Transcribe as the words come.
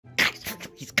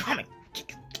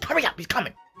He's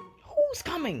coming. Who's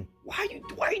coming? Why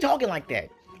are you talking like that?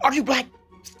 Are you black?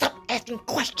 Stop asking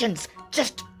questions.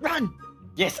 Just run.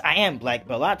 Yes, I am black,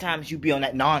 but a lot of times you be on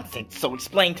that nonsense, so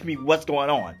explain to me what's going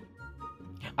on.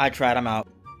 I tried, I'm out.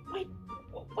 Wait,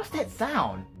 what's that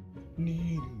sound?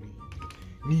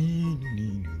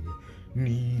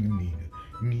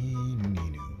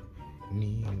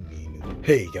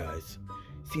 Hey guys,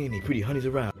 see any pretty honeys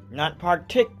around? Not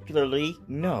particularly,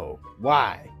 no.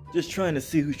 Why? Just trying to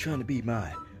see who's trying to be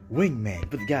my wingman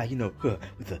for the guy,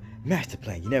 with a master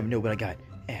plan. You never know what I got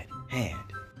at hand.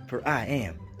 For I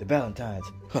am the Valentines.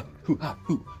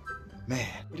 Man,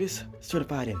 it is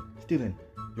certified in stealing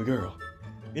your girl.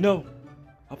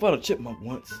 I fought a chipmunk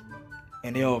once,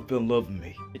 and they all fell in love with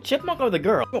me. The chipmunk or the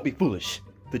girl? Don't be foolish.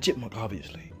 The chipmunk,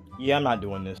 obviously. Yeah, I'm not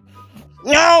doing this.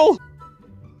 No!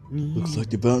 Looks like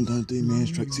the Valentine's Day man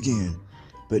strikes again.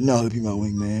 But now he'll be my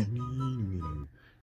wingman.